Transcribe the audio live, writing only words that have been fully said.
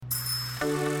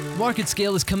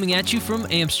MarketScale is coming at you from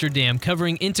Amsterdam,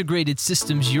 covering Integrated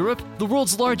Systems Europe, the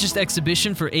world's largest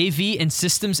exhibition for AV and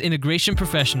systems integration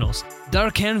professionals.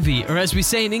 Daar gaan we, or as we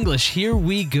say in English, here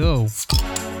we go.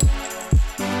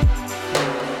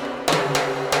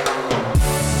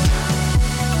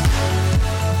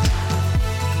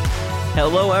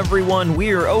 Hello everyone,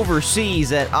 we're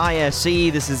overseas at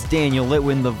ISE. This is Daniel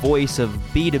Litwin, the voice of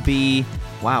B2B.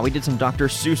 Wow, we did some Dr.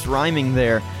 Seuss rhyming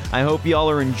there. I hope y'all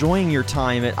are enjoying your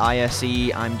time at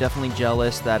ISE. I'm definitely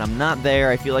jealous that I'm not there.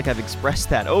 I feel like I've expressed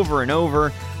that over and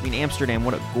over. I mean, Amsterdam,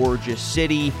 what a gorgeous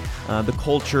city. The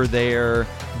culture there,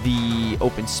 the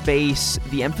open space,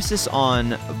 the emphasis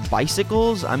on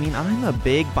bicycles. I mean, I'm a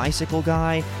big bicycle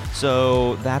guy,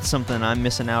 so that's something I'm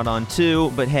missing out on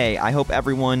too. But hey, I hope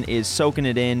everyone is soaking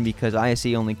it in because ISE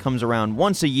only comes around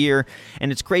once a year, and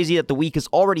it's crazy that the week is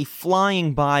already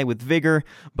flying by with vigor,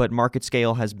 but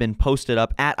MarketScale has been posted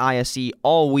up at ISE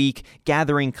all week,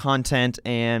 gathering content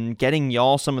and getting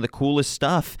y'all some of the coolest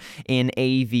stuff in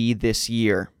AV this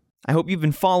year. I hope you've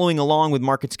been following along with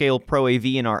MarketScale Pro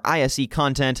AV and our ISE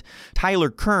content. Tyler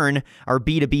Kern, our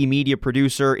B2B media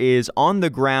producer, is on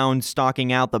the ground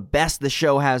stocking out the best the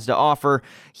show has to offer.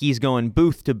 He's going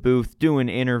booth to booth, doing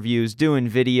interviews, doing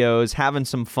videos, having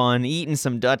some fun, eating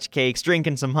some Dutch cakes,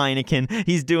 drinking some Heineken.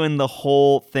 He's doing the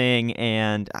whole thing,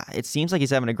 and it seems like he's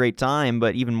having a great time,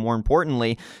 but even more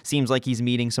importantly, seems like he's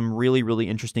meeting some really, really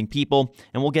interesting people,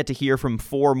 and we'll get to hear from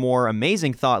 4 more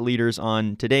amazing thought leaders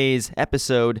on today's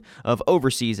episode of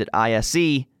Overseas at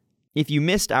ISE. If you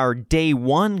missed our day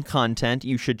 1 content,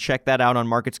 you should check that out on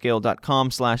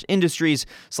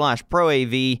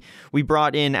marketscale.com/industries/proAV. We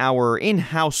brought in our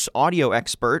in-house audio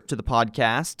expert to the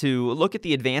podcast to look at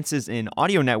the advances in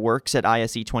audio networks at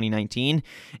ISE 2019.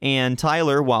 And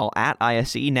Tyler, while at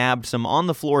ISE, nabbed some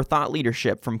on-the-floor thought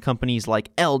leadership from companies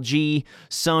like LG,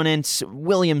 Sonance,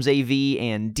 Williams AV,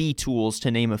 and D-Tools, to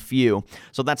name a few.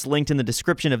 So that's linked in the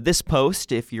description of this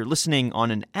post. If you're listening on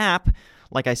an app,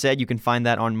 like I said, you can find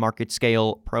that on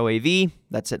MarketScale Pro AV.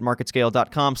 That's at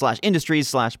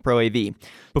marketscale.com/industries/proAV.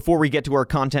 Before we get to our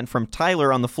content from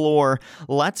Tyler on the floor,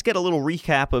 let's get a little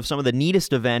recap of some of the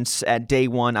neatest events at Day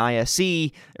 1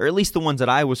 ISE, or at least the ones that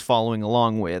I was following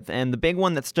along with. And the big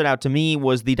one that stood out to me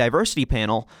was the diversity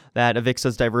panel that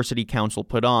Avixa's Diversity Council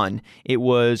put on. It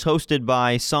was hosted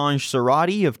by Sanj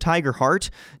Sarati of Tiger Heart,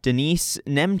 Denise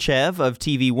Nemchev of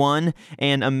TV1,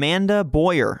 and Amanda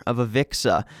Boyer of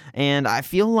Avixa. And I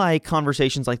feel like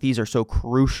conversations like these are so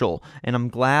crucial, and I'm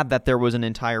glad that there was an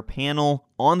entire panel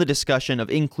on the discussion of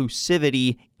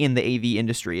inclusivity in the AV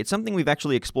industry. It's something we've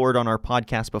actually explored on our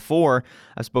podcast before.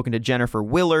 I've spoken to Jennifer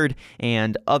Willard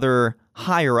and other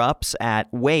higher-ups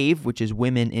at WAVE, which is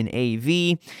Women in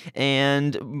AV,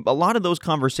 and a lot of those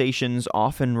conversations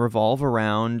often revolve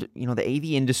around, the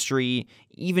AV industry,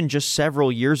 even just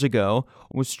several years ago,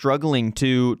 was struggling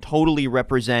to totally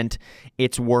represent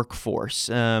its workforce.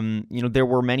 There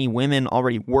were many women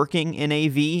already working in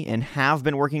AV and have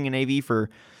been working in AV for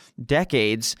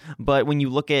decades, but when you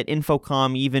look at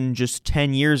Infocom even just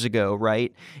 10 years ago,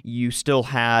 right, you still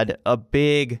had a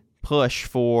big push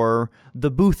for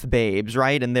the booth babes,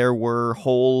 right? And there were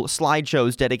whole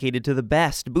slideshows dedicated to the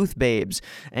best booth babes.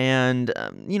 And,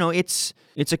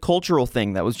 it's a cultural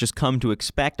thing that was just come to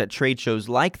expect at trade shows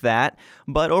like that.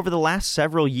 But over the last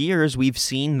several years, we've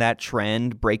seen that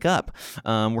trend break up.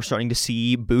 We're starting to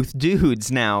see booth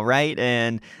dudes now, right?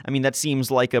 And that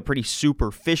seems like a pretty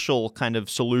superficial kind of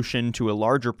solution to a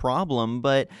larger problem.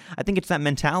 But I think it's that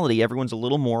mentality. Everyone's a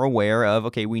little more aware of,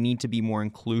 okay, we need to be more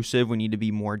inclusive. We need to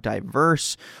be more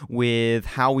diverse with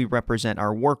how we represent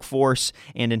our workforce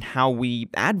and in how we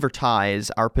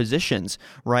advertise our positions,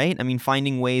 right?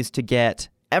 Finding ways to get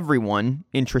everyone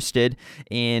interested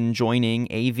in joining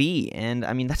AV. And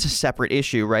that's a separate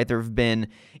issue, right? There have been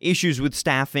issues with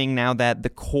staffing now that the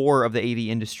core of the AV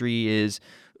industry is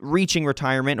reaching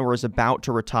retirement or is about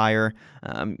to retire.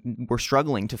 We're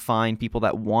struggling to find people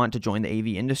that want to join the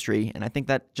AV industry. And I think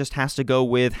that just has to go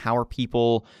with how are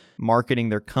people marketing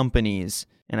their companies.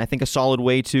 And I think a solid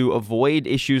way to avoid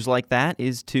issues like that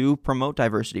is to promote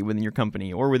diversity within your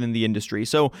company or within the industry.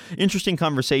 So, interesting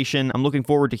conversation. I'm looking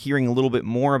forward to hearing a little bit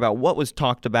more about what was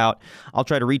talked about. I'll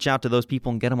try to reach out to those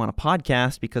people and get them on a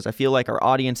podcast because I feel like our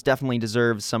audience definitely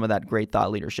deserves some of that great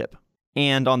thought leadership.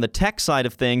 And on the tech side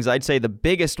of things, I'd say the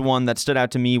biggest one that stood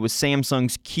out to me was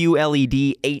Samsung's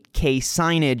QLED 8K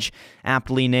signage,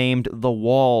 aptly named The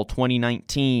Wall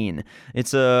 2019.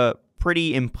 It's a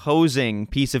pretty imposing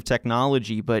piece of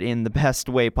technology, but in the best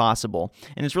way possible.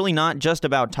 And it's really not just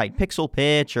about tight pixel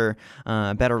pitch or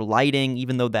better lighting,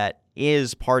 even though that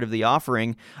is part of the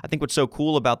offering. I think what's so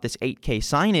cool about this 8K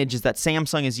signage is that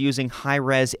Samsung is using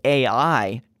high-res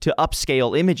AI to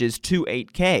upscale images to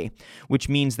 8K, which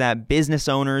means that business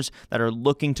owners that are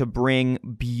looking to bring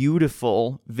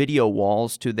beautiful video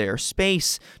walls to their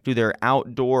space, to their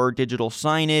outdoor digital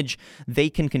signage, they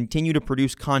can continue to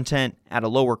produce content at a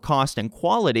lower cost and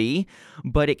quality,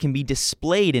 but it can be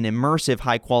displayed in immersive,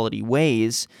 high-quality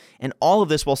ways, and all of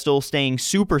this while still staying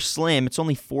super slim. It's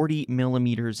only 40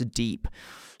 millimeters deep.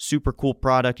 Super cool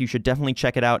product. You should definitely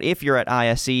check it out if you're at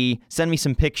ISE. Send me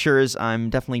some pictures.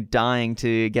 I'm definitely dying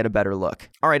to get a better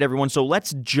look. All right, everyone. So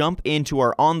let's jump into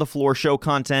our on-the-floor show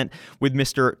content with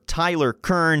Mr. Tyler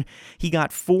Kern. He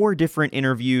got 4 different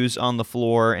interviews on the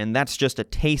floor, and that's just a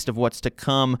taste of what's to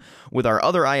come with our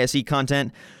other ISE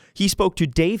content. He spoke to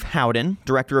Dave Howden,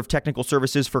 Director of Technical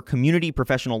Services for Community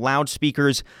Professional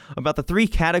Loudspeakers, about the 3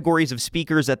 categories of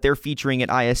speakers that they're featuring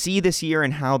at ISE this year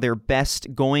and how they're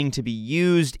best going to be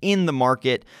used in the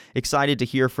market. Excited to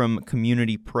hear from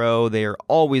Community Pro. They are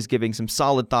always giving some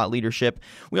solid thought leadership.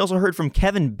 We also heard from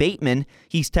Kevin Bateman.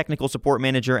 He's Technical Support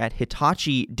Manager at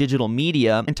Hitachi Digital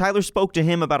Media. And Tyler spoke to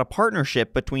him about a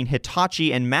partnership between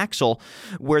Hitachi and Maxell,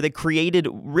 where they created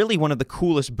really one of the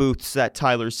coolest booths that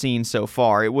Tyler's seen so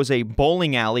far. It was a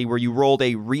bowling alley where you rolled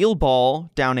a real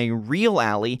ball down a real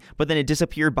alley, but then it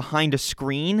disappeared behind a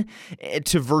screen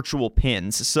to virtual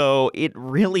pins. So it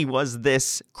really was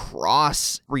this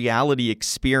cross-reality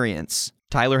experience.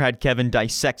 Tyler had Kevin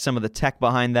dissect some of the tech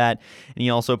behind that, and he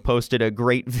also posted a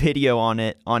great video on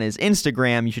it on his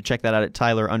Instagram. You should check that out at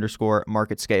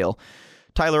Tyler_MarketScale.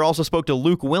 Tyler also spoke to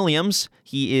Luke Williams.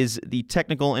 He is the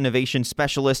Technical Innovation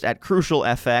Specialist at Crucial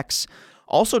FX,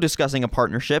 also discussing a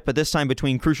partnership, but this time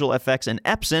between Crucial FX and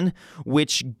Epson,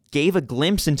 which gave a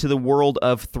glimpse into the world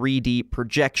of 3D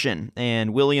projection.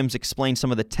 And Williams explained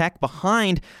some of the tech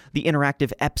behind the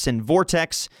interactive Epson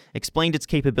Vortex, explained its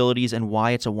capabilities and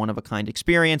why it's a one-of-a-kind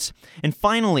experience. And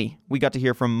finally, we got to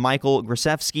hear from Michael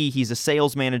Grasevsky. He's a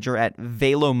sales manager at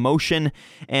VeloMotion,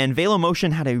 and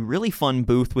VeloMotion had a really fun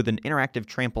booth with an interactive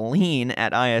trampoline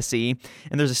at ISE,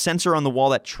 and there's a sensor on the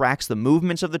wall that tracks the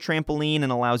movements of the trampoline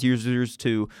and allows users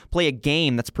to play a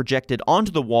game that's projected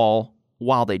onto the wall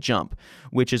while they jump,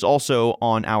 which is also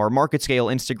on our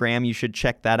MarketScale Instagram. You should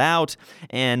check that out.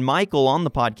 And Michael on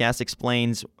the podcast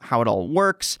explains how it all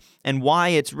works and why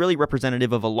it's really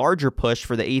representative of a larger push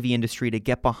for the AV industry to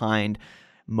get behind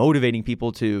motivating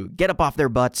people to get up off their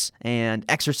butts and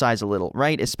exercise a little,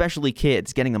 right? Especially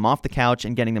kids, getting them off the couch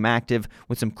and getting them active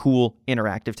with some cool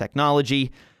interactive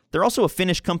technology. They're also a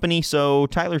Finnish company, so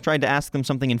Tyler tried to ask them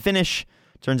something in Finnish.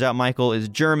 Turns out Michael is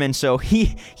German, so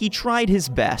he tried his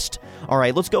best. All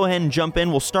right, let's go ahead and jump in.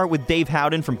 We'll start with Dave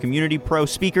Howden from Community Pro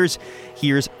Speakers.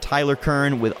 Here's Tyler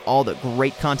Kern with all the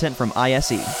great content from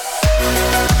ISE.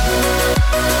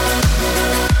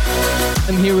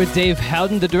 I'm here with Dave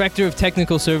Howden, the Director of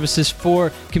Technical Services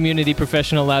for Community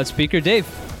Professional Loudspeaker. Dave,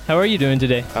 how are you doing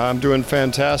today? I'm doing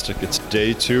fantastic. It's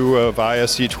day 2 of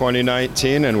ISE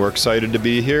 2019, and we're excited to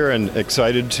be here and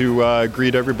excited to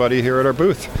greet everybody here at our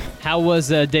booth. How was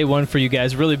day 1 for you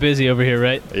guys? Really busy over here,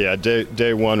 right? Yeah,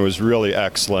 day 1 was really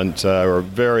excellent. We're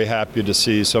very happy to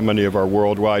see so many of our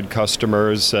worldwide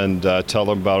customers and tell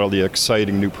them about all the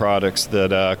exciting new products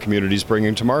that Community's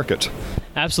bringing to market.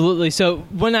 Absolutely. So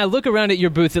when I look around at your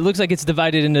booth, it looks like it's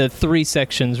divided into 3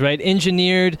 sections, right?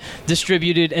 Engineered,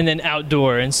 distributed, and then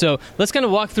outdoor. And so let's kind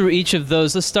of walk through each of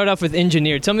those. Let's start off with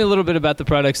engineered. Tell me a little bit about the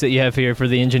products that you have here for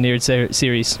the engineered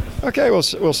series. Okay,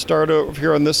 we'll start over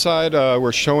here on this side.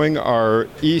 We're showing our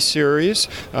E-Series,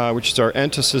 which is our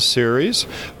Entasis series.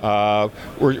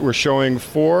 We're showing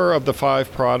 4 of the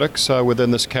 5 products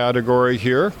within this category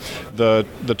here.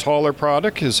 The taller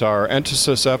product is our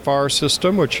Entasis FR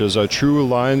system, which is a true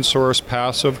line source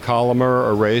passive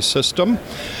columnar array system.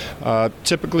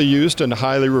 Typically used in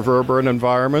highly reverberant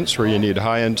environments where you need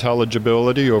high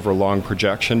intelligibility over long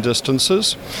projection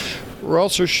distances. We're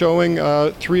also showing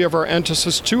 3 of our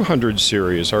Entasis 200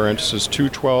 series, our Entasis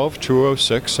 212,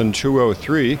 206, and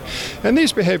 203. And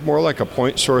these behave more like a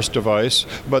point source device,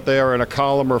 but they are in a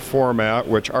columnar format,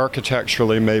 which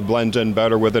architecturally may blend in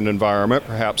better with an environment,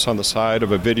 perhaps on the side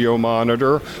of a video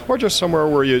monitor, or just somewhere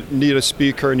where you need a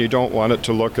speaker and you don't want it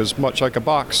to look as much like a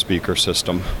box speaker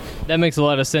system. That makes a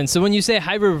lot of sense. So when you say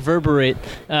high reverberate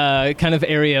kind of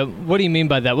area, what do you mean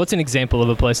by that? What's an example of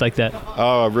a place like that?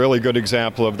 A really good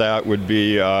example of that would could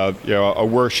be a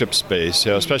worship space,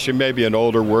 especially maybe an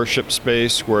older worship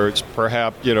space where it's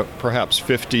perhaps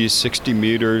 50, 60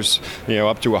 meters,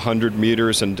 up to 100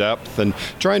 meters in depth, and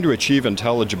trying to achieve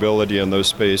intelligibility in those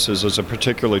spaces is a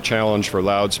particular challenge for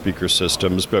loudspeaker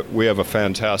systems, but we have a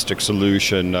fantastic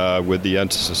solution with the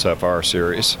Entasis FR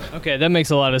series. Okay, that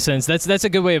makes a lot of sense. That's a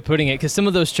good way of putting it, because some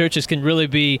of those churches can really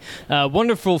be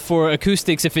wonderful for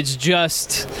acoustics if it's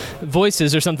just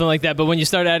voices or something like that, but when you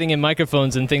start adding in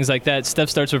microphones and things like that, stuff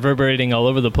starts reverberating all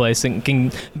over the place and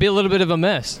can be a little bit of a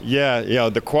mess. Yeah,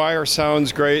 the choir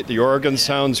sounds great, the organ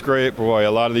sounds great. Boy,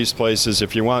 a lot of these places,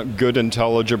 if you want good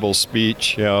intelligible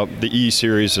speech, the E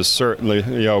series is certainly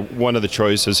one of the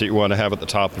choices that you want to have at the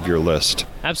top of your list.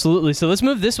 Absolutely. So let's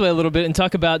move this way a little bit and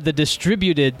talk about the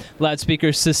distributed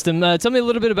loudspeaker system. Tell me a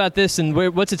little bit about this and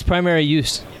what's its primary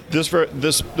use.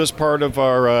 This part of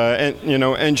our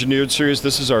engineered series,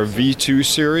 this is our V2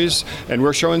 series, and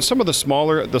we're showing some of the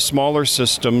smaller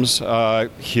systems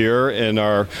here in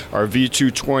our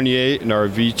V228 and our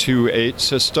V28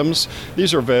 systems.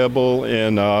 These are available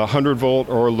in 100 volt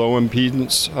or low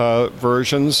impedance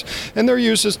versions, and they're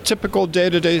used as typical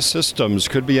day-to-day systems.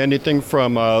 Could be anything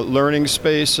from learning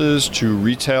spaces to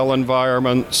retail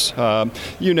environments,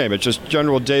 you name it, just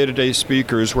general day-to-day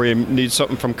speakers where you need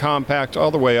something from compact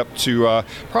all the way up to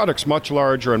products much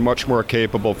larger and much more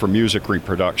capable for music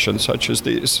reproduction, such as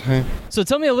these. So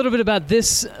tell me a little bit about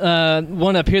this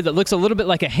one up here that looks a little bit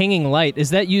like a hanging light. Is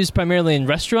that used primarily in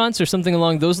restaurants or something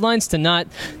along those lines to not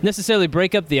necessarily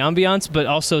break up the ambiance, but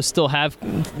also still have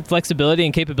flexibility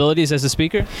and capabilities as a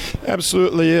speaker?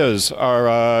 Absolutely is.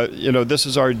 Our, this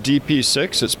is our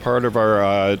DP6. It's part of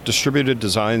our distributed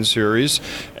design series,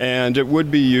 and it would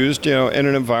be used, in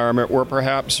an environment where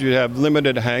perhaps you have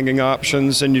limited hanging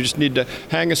options, and you just need to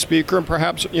hang a speaker and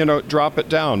perhaps, drop it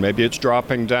down. Maybe it's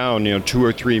dropping down, 2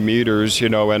 or 3 meters,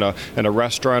 in a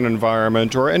restaurant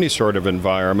environment or any sort of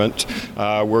environment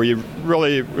where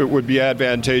it would be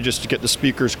advantageous to get the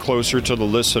speakers closer to the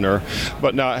listener,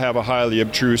 but not have a highly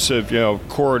obtrusive,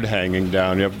 cord hanging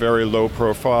down. You have a very low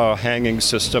profile hanging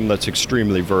system that's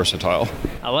extremely versatile.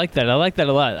 I like that a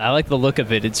lot. I like the look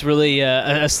of it. It's really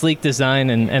a sleek design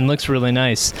and looks really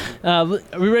nice. Are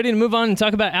we ready to move on and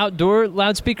talk about outdoor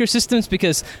loudspeaker systems?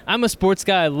 Because I'm a sports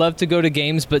guy. I love to go to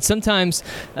games, but sometimes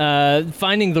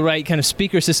finding the right kind of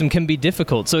speaker system can be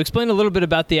difficult. So explain a little bit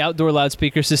about the outdoor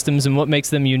loudspeaker systems and what makes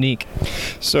them unique.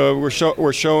 So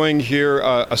we're showing here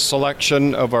a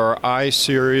selection of our I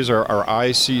series, or our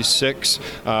IC6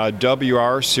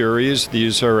 WR series.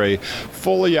 These are a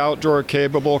fully outdoor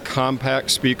capable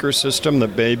compact speaker system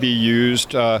that may be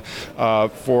used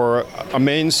for a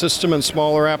main system in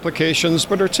smaller applications,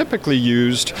 but are typically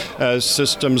used as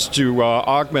systems to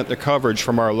augment the coverage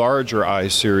from our larger I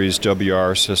series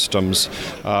WR systems.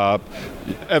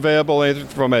 Available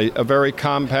from a very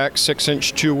compact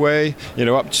 6-inch two-way,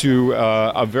 up to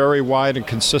a very wide and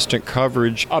consistent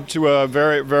coverage, up to a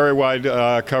very, very wide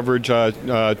coverage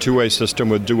two-way system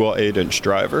with dual 8-inch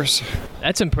drivers.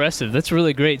 That's impressive. That's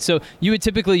really great. So you would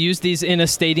typically use these in a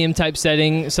stadium type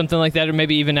setting, something like that, or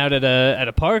maybe even out at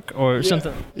a park or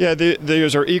something? Yeah,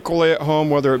 these are equally at home,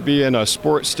 whether it be in a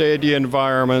sports stadium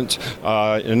environment,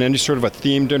 in any sort of a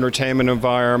themed entertainment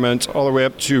environment, all the way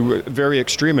up to very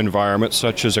extreme environments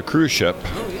such as a cruise ship.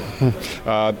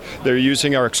 They're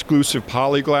using our exclusive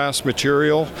polyglass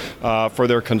material for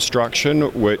their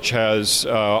construction, which has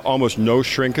almost no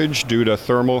shrinkage due to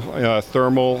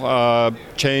thermal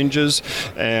changes,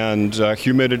 and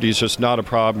humidity is just not a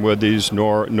problem with these,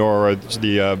 nor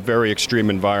the very extreme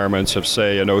environments of,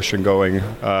 say, an ocean-going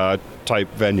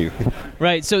type venue.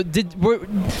 Right. So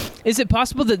is it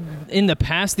possible that in the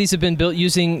past these have been built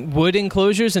using wood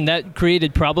enclosures and that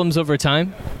created problems over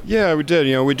time? Yeah, we did.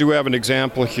 We do have an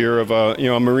example here of a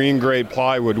marine grade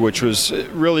plywood, which was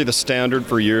really the standard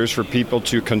for years for people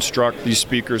to construct these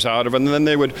speakers out of, and then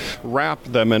they would wrap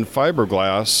them in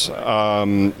fiberglass,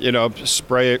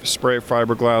 spray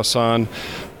fiberglass on.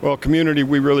 Well, community,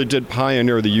 we really did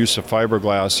pioneer the use of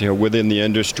fiberglass, within the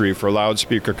industry for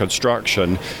loudspeaker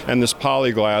construction, and this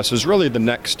polyglass is really the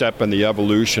next step in the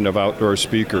evolution of outdoor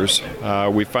speakers.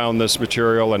 We found this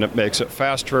material, and it makes it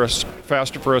faster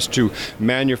for us to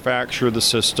manufacture the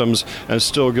systems, and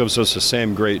still gives us the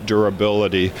same great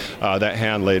durability that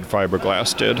hand-laid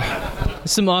fiberglass did.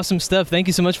 Some awesome stuff. Thank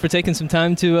you so much for taking some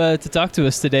time to talk to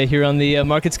us today here on the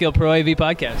MarketScale Pro AV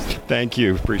podcast. Thank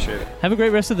you. Appreciate it. Have a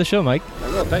great rest of the show, Mike. I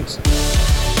will. Thanks.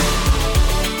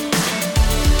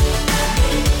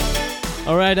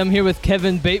 All right, I'm here with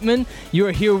Kevin Bateman. You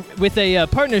are here with a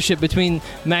partnership between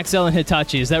MarketScale and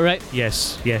Hitachi, is that right?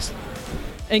 Yes.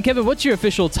 And Kevin, what's your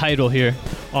official title here?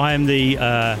 I am the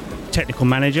technical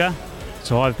manager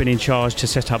So I've been in charge to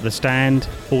set up the stand,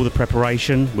 all the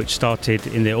preparation, which started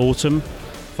in the autumn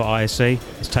for ISE.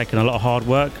 It's taken a lot of hard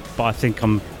work, but I think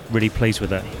I'm really pleased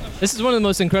with it. This is one of the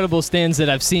most incredible stands that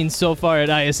I've seen so far at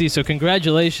ISE, so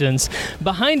congratulations.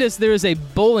 Behind us, there is a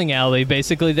bowling alley,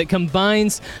 basically, that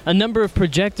combines a number of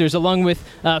projectors along with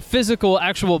physical,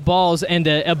 actual balls and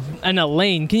a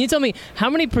lane. Can you tell me,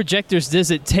 how many projectors does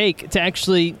it take to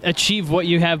actually achieve what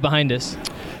you have behind us?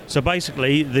 So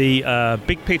basically, the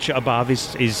big picture above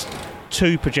is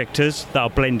 2 projectors that are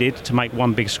blended to make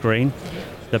one big screen.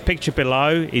 The picture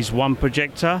below is 1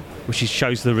 projector, which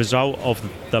shows the result of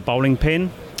the bowling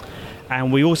pin.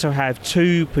 And we also have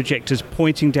 2 projectors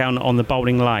pointing down on the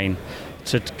bowling lane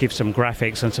to give some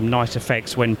graphics and some nice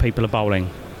effects when people are bowling.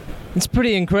 It's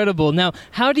pretty incredible. Now,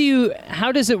 how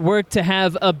does it work to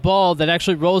have a ball that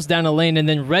actually rolls down a lane and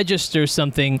then registers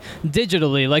something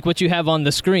digitally, like what you have on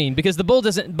the screen? Because the ball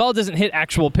doesn't hit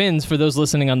actual pins for those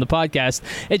listening on the podcast.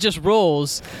 It just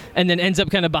rolls and then ends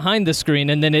up kind of behind the screen,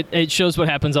 and then it shows what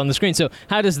happens on the screen. So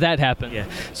how does that happen? Yeah.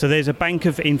 So there's a bank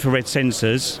of infrared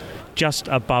sensors just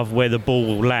above where the ball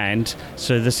will land.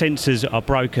 So the sensors are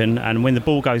broken, and when the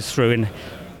ball goes through and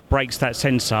breaks that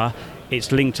sensor,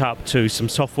 it's linked up to some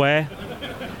software,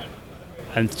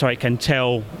 and so it can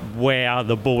tell where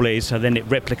the ball is, so then it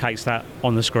replicates that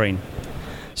on the screen.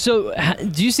 So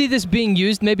do you see this being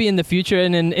used maybe in the future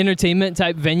in an entertainment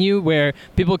type venue where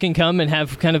people can come and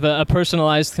have kind of a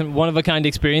personalized, one-of-a-kind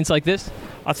experience like this?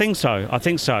 I think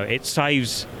so. It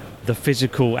saves the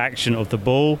physical action of the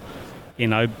ball,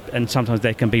 and sometimes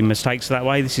there can be mistakes that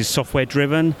way. This is software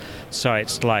driven, so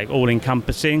it's like all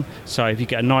encompassing. So if you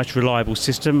get a nice reliable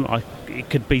system, it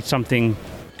could be something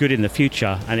good in the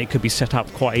future, and it could be set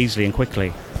up quite easily and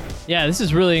quickly. Yeah, this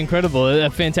is really incredible. A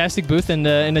fantastic booth and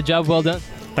a job well done.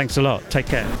 Thanks a lot. Take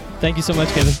care. Thank you so much,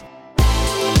 Kevin.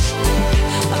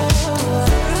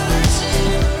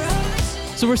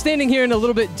 So we're standing here in a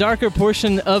little bit darker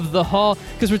portion of the hall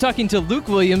because we're talking to Luke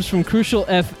Williams from Crucial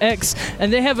FX,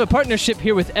 and they have a partnership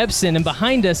here with Epson, and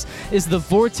behind us is the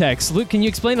Vortex. Luke, can you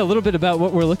explain a little bit about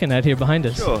what we're looking at here behind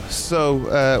us? Sure.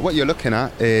 So what you're looking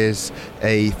at is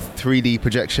a 3D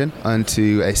projection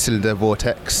onto a cylinder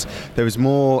vortex. There is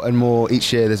more and more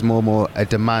each year. There's more and more a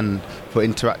demand for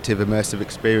interactive, immersive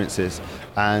experiences,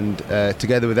 and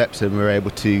together with Epson, we're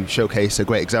able to showcase a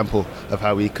great example of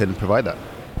how we can provide that.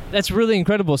 That's really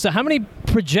incredible. So how many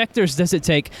projectors does it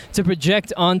take to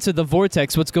project onto the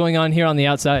Vortex what's going on here on the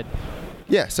outside?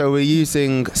 Yeah, so we're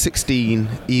using 16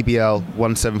 EBL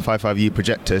 1755U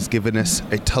projectors, giving us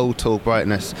a total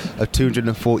brightness of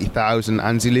 240,000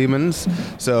 ANSI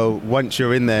lumens. So once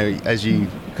you're in there, as you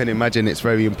can imagine, it's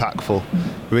very impactful,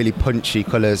 really punchy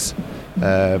colours.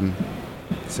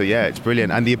 So yeah, it's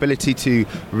brilliant. And the ability to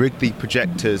rig the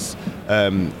projectors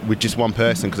with just one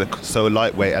person, because they're so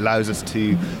lightweight, allows us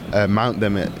to mount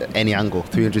them at any angle,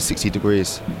 360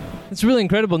 degrees. It's really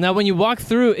incredible. Now, when you walk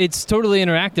through, it's totally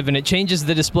interactive, and it changes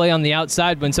the display on the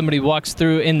outside when somebody walks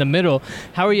through in the middle.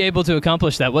 How are you able to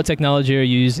accomplish that? What technology are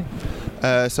you using?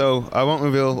 So I won't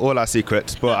reveal all our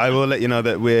secrets, but I will let you know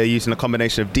that we're using a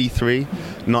combination of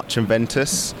D3, Notch and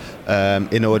Ventus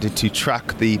in order to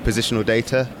track the positional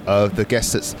data of the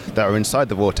guests that are inside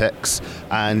the Vortex.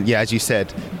 And yeah, as you said,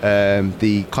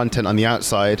 the content on the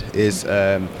outside is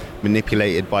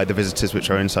manipulated by the visitors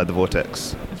which are inside the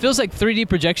Vortex. It feels like 3D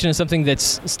projection is something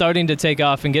that's starting to take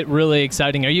off and get really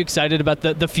exciting. Are you excited about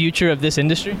the future of this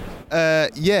industry?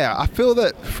 Yeah, I feel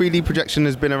that 3D projection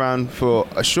has been around for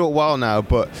a short while now,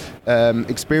 but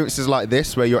experiences like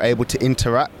this where you're able to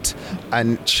interact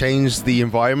and change the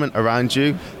environment around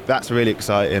you, that's really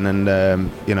exciting, and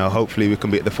hopefully we can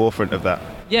be at the forefront of that.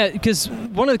 Yeah, because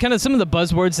one of the some of the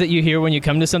buzzwords that you hear when you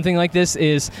come to something like this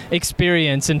is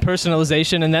experience and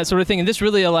personalization and that sort of thing. And this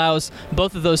really allows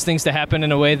both of those things to happen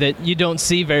in a way that you don't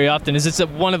see very often. It's a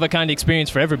one-of-a-kind experience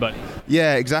for everybody.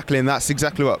 Yeah, exactly, and that's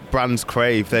exactly what brands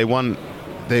crave. They want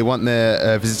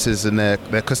their visitors and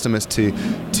their customers to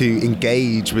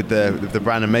engage with the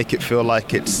brand and make it feel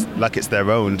like it's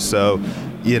their own. So,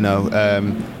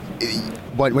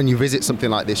 when you visit something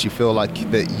like this, you feel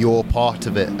like that you're part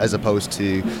of it as opposed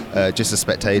to just a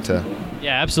spectator.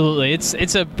 Yeah, absolutely.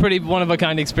 It's a pretty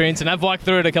one-of-a-kind experience, and I've walked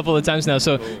through it a couple of times now,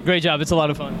 so great job. It's a lot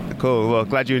of fun. Cool. Well,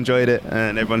 glad you enjoyed it,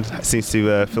 and everyone seems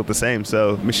to feel the same.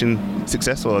 So mission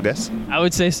successful, I guess. I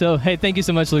would say so. Hey, thank you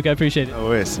so much, Luke. I appreciate it. No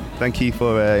worries. Thank you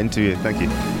for interviewing. Thank you.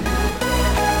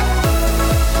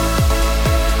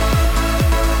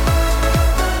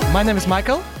 My name is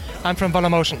Michael. I'm from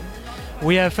Volumotion.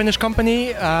 We are a Finnish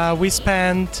company. We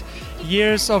spent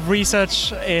years of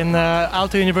research in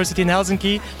Aalto University in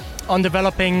Helsinki on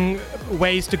developing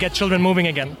ways to get children moving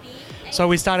again. So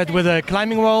we started with a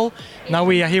climbing wall, now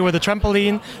we are here with a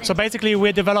trampoline. So basically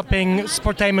we're developing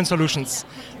sportainment solutions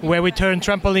where we turn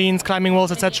trampolines, climbing walls,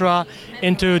 etc.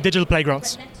 into digital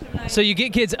playgrounds. So you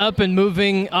get kids up and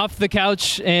moving off the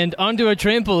couch and onto a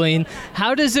trampoline.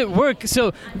 How does it work?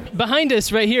 So behind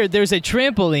us right here, there's a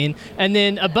trampoline, and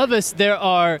then above us there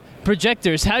are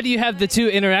projectors. How do you have the two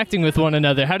interacting with one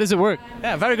another? How does it work?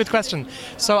 Yeah, very good question.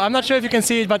 So I'm not sure if you can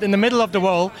see it, but in the middle of the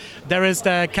wall, there is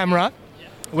the camera,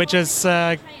 which is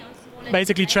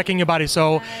basically tracking your body.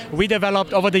 So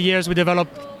over the years, we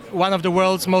developed one of the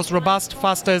world's most robust,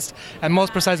 fastest, and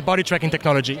most precise body tracking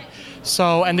technology.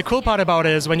 So, and the cool part about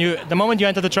it is the moment you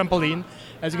enter the trampoline,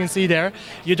 as you can see there,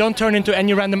 you don't turn into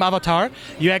any random avatar,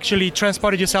 you actually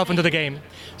transported yourself into the game.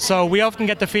 So we often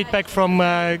get the feedback from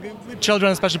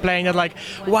children, especially playing it, like,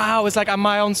 wow, it's like I'm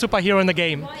my own superhero in the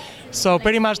game. So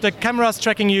pretty much the camera's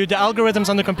tracking you, the algorithms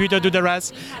on the computer do the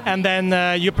rest, and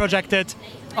then you project it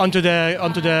onto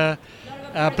the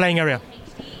playing area.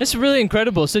 That's really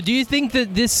incredible. So do you think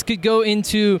that this could go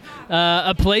into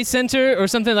a play center or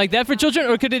something like that for children,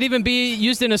 or could it even be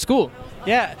used in a school?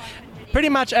 Yeah, pretty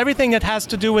much everything that has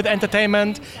to do with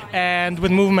entertainment and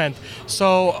with movement.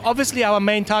 So obviously our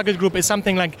main target group is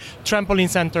something like trampoline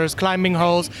centers, climbing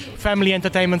halls, family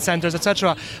entertainment centers,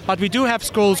 etc. But we do have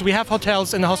schools, we have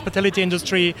hotels in the hospitality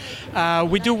industry.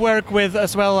 We do work with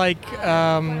as well like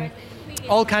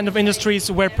all kind of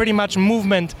industries where pretty much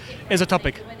movement is a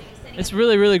topic. It's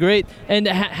really, really great. And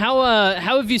how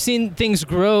have you seen things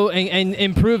grow and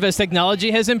improve as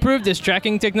technology has improved, as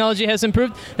tracking technology has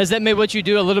improved? Has that made what you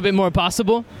do a little bit more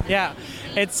possible? Yeah,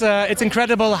 it's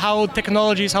incredible how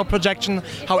technologies, how projection,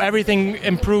 how everything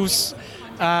improves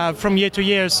from year to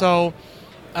year. So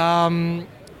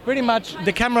pretty much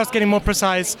the camera's getting more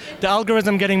precise, the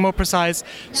algorithm getting more precise,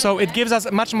 so it gives us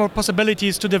much more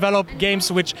possibilities to develop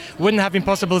games which wouldn't have been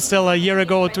possible still a year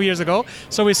ago or 2 years ago.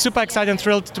 So we're super excited and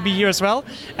thrilled to be here as well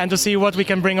and to see what we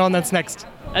can bring on that's next.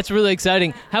 That's really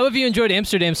exciting. How have you enjoyed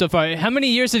Amsterdam so far? How many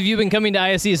years have you been coming to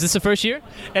ISE? Is this the first year?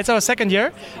 It's our second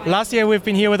year. Last year we've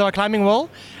been here with our climbing wall.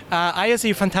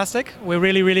 ISE fantastic. We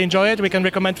really, really enjoy it. We can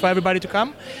recommend for everybody to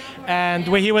come. And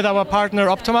we're here with our partner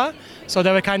Optima. So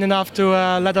they were kind enough to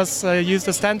let us use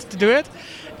the stand to do it.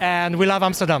 And we love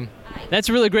Amsterdam. That's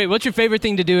really great. What's your favorite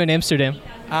thing to do in Amsterdam?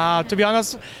 To be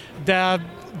honest, the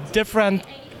different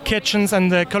kitchens and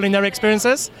the culinary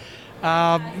experiences.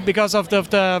 Because of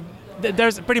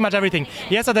there's pretty much everything.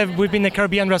 Yesterday we've been in a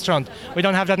Caribbean restaurant. We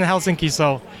don't have that in Helsinki,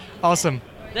 so awesome.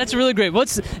 That's really great.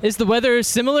 Is the weather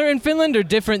similar in Finland or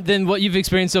different than what you've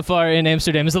experienced so far in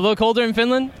Amsterdam? Is it a little colder in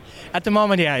Finland? At the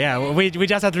moment, yeah. We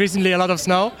just had recently a lot of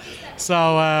snow,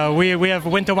 so we have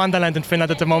winter wonderland in Finland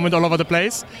at the moment all over the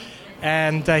place,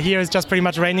 and here it's just pretty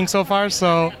much raining so far.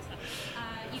 So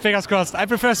fingers crossed. I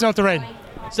prefer snow to rain.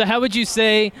 So how would you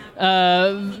say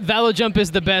Valo jump is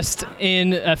the best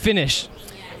in Finnish?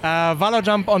 Valo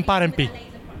jump on parempi.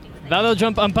 Valo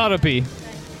jump on parempi.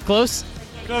 Close?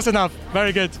 Close enough.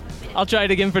 Very good. I'll try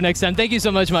it again for next time. Thank you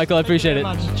so much, Michael. I appreciate it.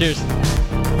 Cheers.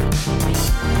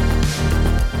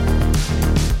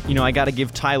 You know, I got to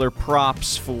give Tyler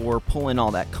props for pulling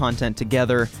all that content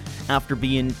together after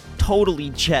being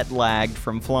totally jet-lagged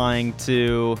from flying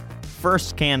to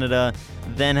first Canada,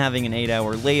 then having an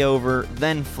 8-hour layover,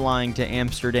 then flying to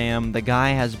Amsterdam. The guy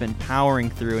has been powering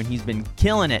through, and he's been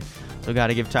killing it. So got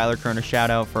to give Tyler Kern a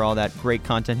shout-out for all that great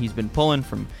content he's been pulling,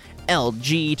 from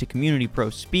LG to Community Pro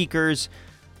speakers.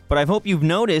 But I hope you've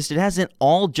noticed it hasn't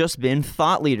all just been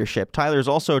thought leadership. Tyler's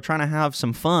also trying to have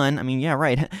some fun. I mean, yeah,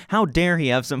 right. How dare he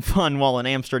have some fun while in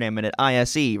Amsterdam and at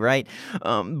ISE, right?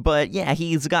 But yeah,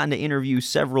 he's gotten to interview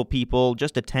several people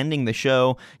just attending the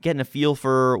show, getting a feel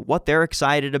for what they're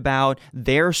excited about,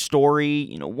 their story,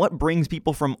 you know, what brings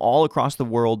people from all across the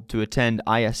world to attend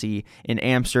ISE in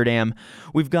Amsterdam.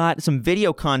 We've got some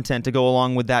video content to go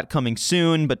along with that coming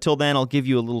soon, but till then, I'll give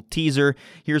you a little teaser.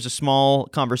 Here's a small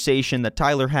conversation that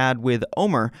Tyler had with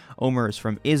Omer. Omer is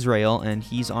from Israel, and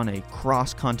he's on a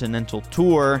cross-continental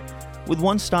tour with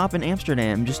one stop in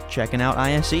Amsterdam, just checking out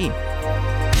ISE.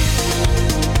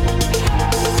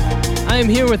 I am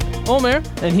here with Omer,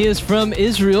 and he is from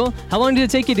Israel. How long did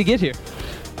it take you to get here?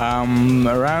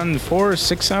 Around 4 or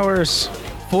 6 hours.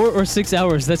 4 or 6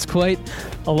 hours, that's quite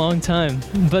a long time.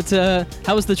 But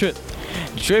how was the trip?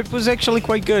 The trip was actually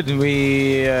quite good.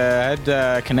 We had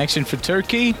a connection for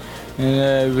Turkey,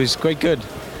 and it was quite good.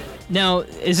 Now,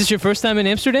 is this your first time in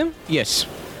Amsterdam? Yes.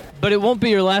 But it won't be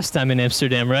your last time in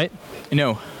Amsterdam, right?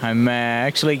 No, I'm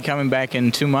actually coming back in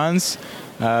 2 months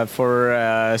for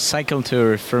a cycle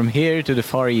tour from here to the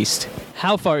Far East.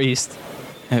 How far east?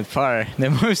 Far, the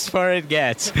most far it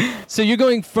gets. So you're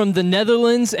going from the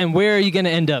Netherlands, and where are you going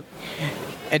to end up?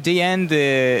 at the end,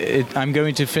 I'm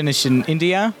going to finish in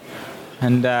India,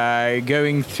 and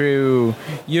going through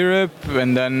Europe,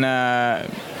 and then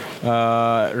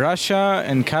Russia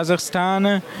and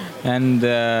Kazakhstan,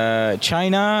 and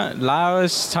China,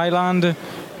 Laos, Thailand,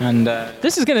 and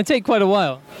This is going to take quite a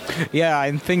while. yeah,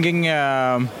 I'm thinking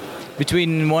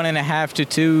between 1.5 to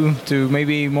 2 to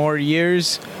maybe more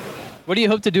years. What do you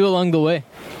hope to do along the way?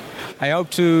 I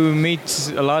hope to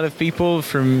meet a lot of people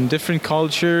from different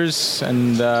cultures,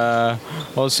 and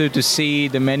also to see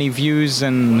the many views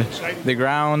and the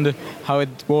ground, how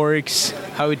it works,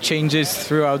 how it changes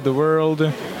throughout the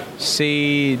world,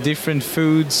 see different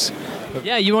foods.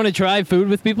 Yeah, you want to try food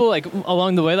with people, like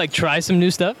along the way, like try some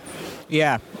new stuff?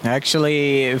 Yeah,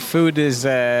 actually, food is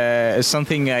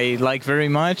something I like very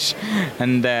much,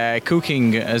 and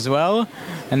cooking as well.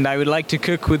 And I would like to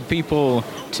cook with people,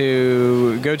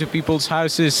 to go to people's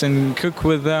houses and cook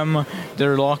with them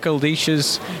their local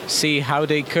dishes, see how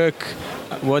they cook,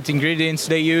 what ingredients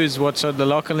they use, what are the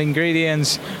local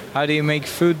ingredients, how do you make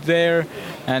food there,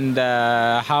 and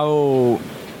how,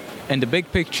 in the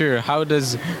big picture, how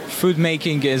does food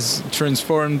making is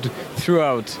transformed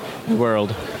throughout the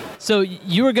world. So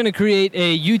you are going to create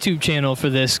a YouTube channel for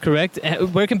this, correct?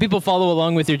 Where can people follow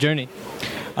along with your journey?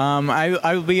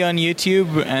 I will be on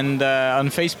YouTube and on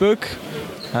Facebook.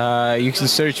 You can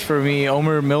search for me,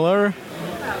 Omer Miller,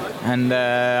 and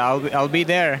I'll be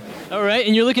there. All right,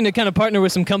 and you're looking to kind of partner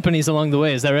with some companies along the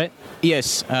way, is that right?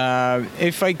 Yes,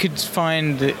 if I could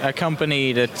find a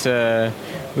company that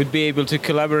would be able to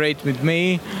collaborate with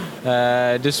me,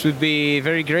 this would be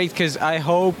very great, because I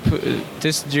hope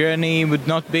this journey would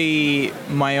not be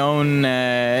my own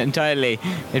entirely.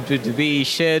 It would be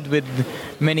shared with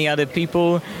many other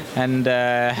people, and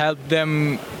help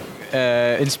them,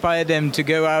 inspire them to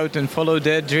go out and follow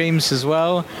their dreams as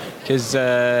well, because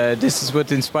this is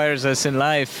what inspires us in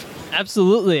life.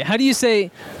 Absolutely. How do you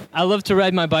say, I love to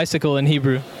ride my bicycle in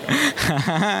Hebrew?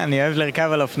 אני אוהב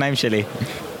לרכב על האופניים שלי.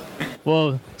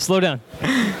 Whoa, slow down.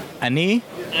 אני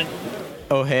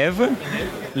אוהב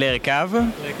לרכב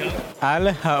על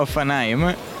האופניים.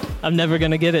 I'm never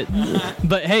going to get it.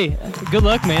 But hey, good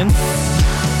luck, man.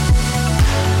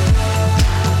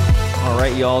 All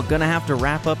right, y'all, gonna have to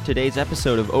wrap up today's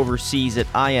episode of Overseas at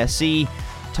ISE.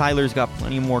 Tyler's got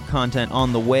plenty more content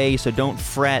on the way, so don't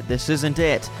fret, this isn't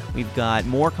it. We've got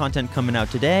more content coming out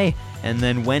today, and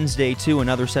then Wednesday, too,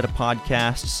 another set of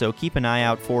podcasts, so keep an eye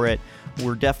out for it.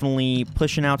 We're definitely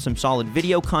pushing out some solid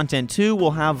video content, too.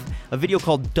 We'll have a video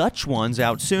called Dutch Ones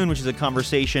out soon, which is a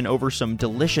conversation over some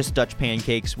delicious Dutch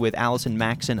pancakes with Alison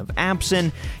Maxon of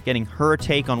Absen, getting her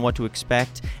take on what to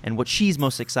expect and what she's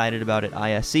most excited about at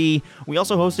ISE. We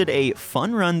also hosted a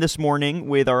fun run this morning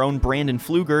with our own Brandon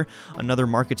Pfluger, another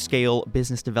MarketScale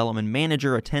business development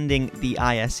manager attending the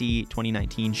ISE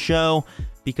 2019 show.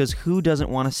 Because who doesn't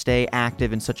want to stay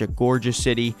active in such a gorgeous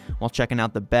city while checking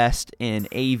out the best in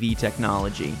AV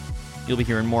technology? You'll be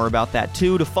hearing more about that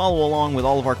too. To follow along with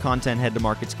all of our content, head to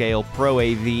MarketScale Pro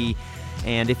AV.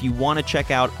 And if you want to check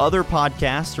out other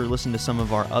podcasts or listen to some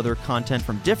of our other content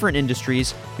from different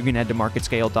industries, you can head to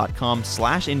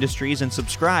marketscale.com/industries and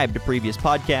subscribe to previous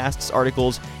podcasts,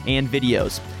 articles, and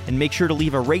videos. And make sure to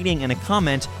leave a rating and a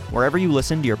comment wherever you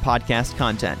listen to your podcast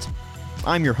content.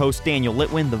 I'm your host, Daniel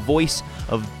Litwin, the voice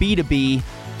of B2B.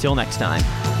 Till next time.